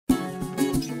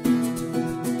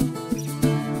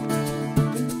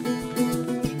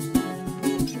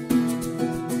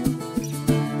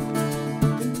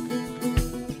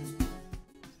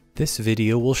This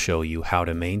video will show you how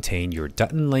to maintain your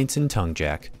Dutton-Lainson tongue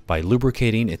jack by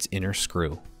lubricating its inner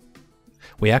screw.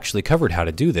 We actually covered how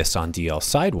to do this on DL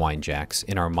sidewind jacks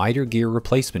in our miter gear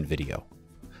replacement video.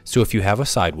 So if you have a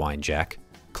sidewind jack,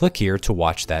 click here to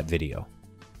watch that video.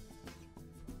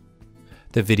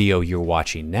 The video you're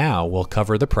watching now will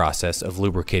cover the process of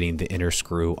lubricating the inner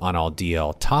screw on all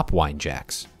DL top wind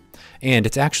jacks. And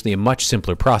it's actually a much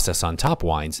simpler process on top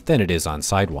winds than it is on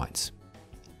sidewinds.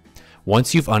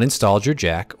 Once you've uninstalled your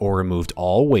jack or removed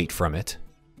all weight from it,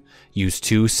 use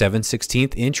two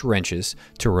 7/16 inch wrenches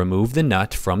to remove the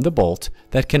nut from the bolt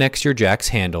that connects your jack's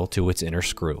handle to its inner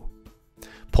screw.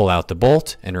 Pull out the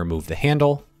bolt and remove the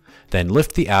handle, then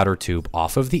lift the outer tube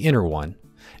off of the inner one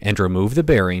and remove the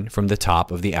bearing from the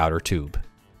top of the outer tube.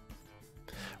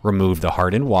 Remove the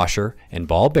hardened washer and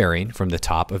ball bearing from the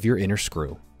top of your inner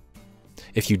screw.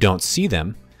 If you don't see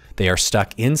them, they are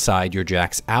stuck inside your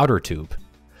jack's outer tube,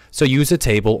 so use a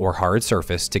table or hard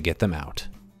surface to get them out.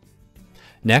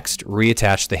 Next,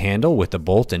 reattach the handle with the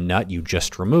bolt and nut you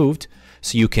just removed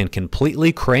so you can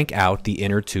completely crank out the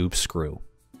inner tube screw.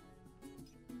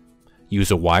 Use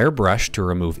a wire brush to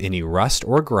remove any rust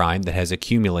or grime that has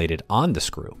accumulated on the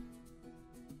screw.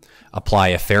 Apply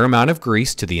a fair amount of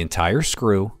grease to the entire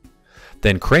screw,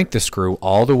 then crank the screw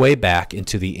all the way back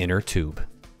into the inner tube.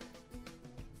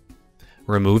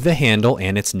 Remove the handle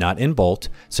and its nut and bolt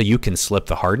so you can slip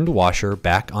the hardened washer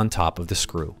back on top of the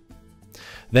screw.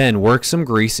 Then work some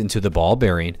grease into the ball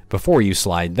bearing before you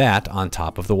slide that on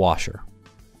top of the washer.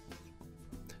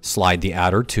 Slide the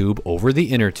outer tube over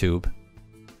the inner tube.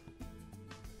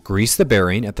 Grease the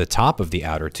bearing at the top of the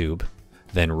outer tube,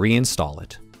 then reinstall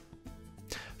it.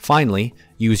 Finally,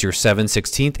 use your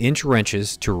 7/16 inch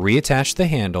wrenches to reattach the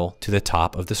handle to the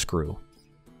top of the screw.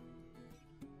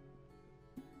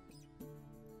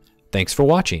 Thanks for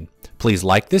watching. Please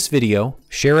like this video,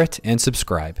 share it, and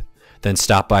subscribe. Then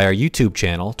stop by our YouTube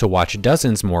channel to watch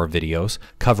dozens more videos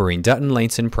covering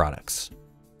Dutton-Lainson products.